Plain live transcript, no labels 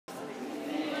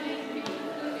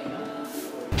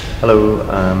Hello,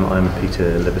 I'm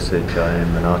Peter Liversidge. I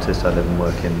am an artist. I live and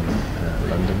work in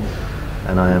London,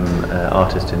 and I am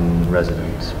artist in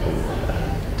residence for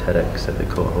TEDx at the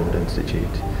Courtauld Institute.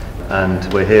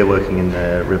 And we're here working in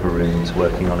the river rooms,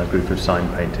 working on a group of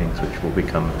sign paintings which will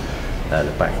become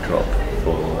the backdrop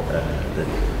for the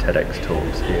TEDx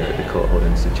talks here at the Courtauld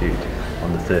Institute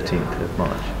on the 13th of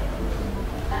March.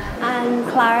 I'm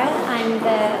Clara. I'm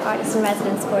the Artist in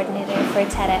Residence Coordinator for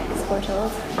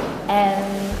TEDxCourtauld.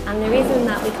 And the reason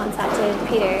that we contacted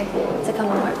Peter to come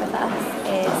and work with us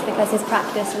is because his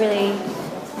practice really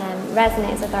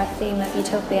resonates with our theme of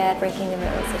Utopia, breaking the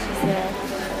rules, which is the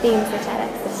theme for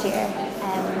TEDx this year.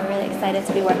 We're really excited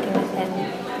to be working with him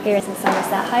here in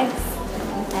Somerset House,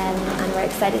 and we're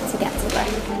excited to get to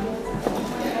work.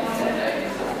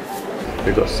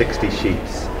 We've got 60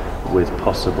 sheets with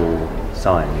possible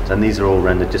signs, and these are all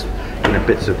rendered just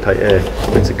bits of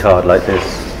card like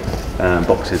this,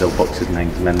 boxes of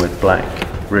names, and then with black,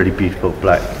 really beautiful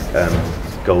black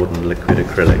golden liquid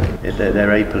acrylic. They're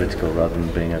apolitical rather than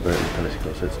being overtly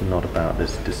political, so it's not about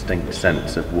this distinct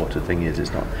sense of what a thing is.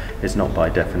 It's not by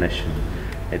definition,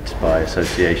 it's by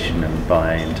association and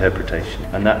by interpretation.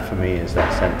 And that for me is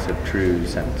that true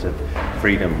sense of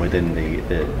freedom within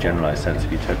the generalised sense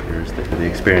of utopia, is that the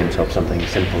experience of something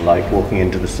simple like walking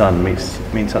into the sun means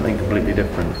something completely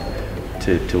different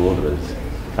to all of us.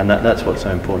 And that's what's so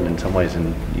important in some ways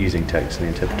in using text and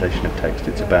the interpretation of text.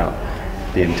 It's about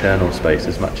the internal space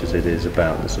as much as it is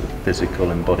about the sort of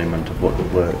physical embodiment of what the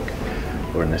work,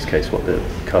 or in this case what the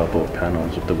cardboard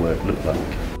panels of the work look like.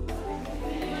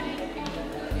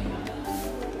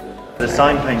 The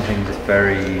sign painting is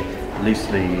very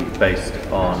loosely based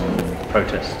on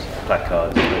protest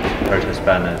placards, protest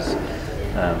banners,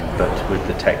 but with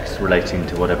the text relating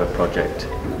to whatever project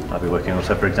I'll be working on.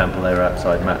 So for example, they were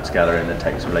outside Matt's gallery, and the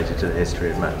text related to the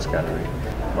history of Matt's gallery.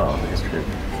 Well, the history of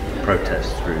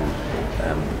protest through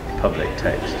public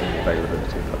text and the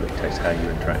availability of public text, how you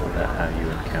interact with that, how you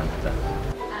encounter that.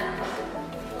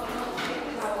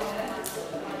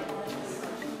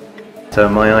 So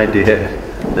my idea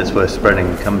that's worth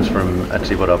spreading comes from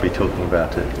actually what I'll be talking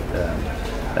about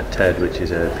at TED, which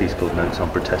is a piece called Notes on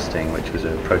Protesting, which was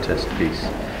a protest piece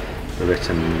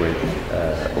written with,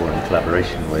 or in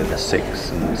collaboration with,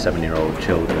 6 and 7-year-old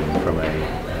children from a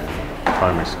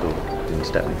primary school in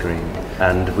Stepney Green.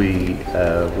 And we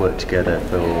worked together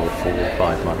for 4 or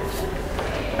 5 months.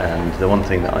 And the one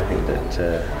thing that I think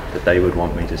that they would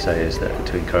want me to say is that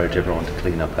to encourage everyone to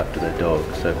clean up after their dog.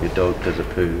 So if your dog does a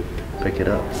poo, pick it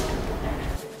up.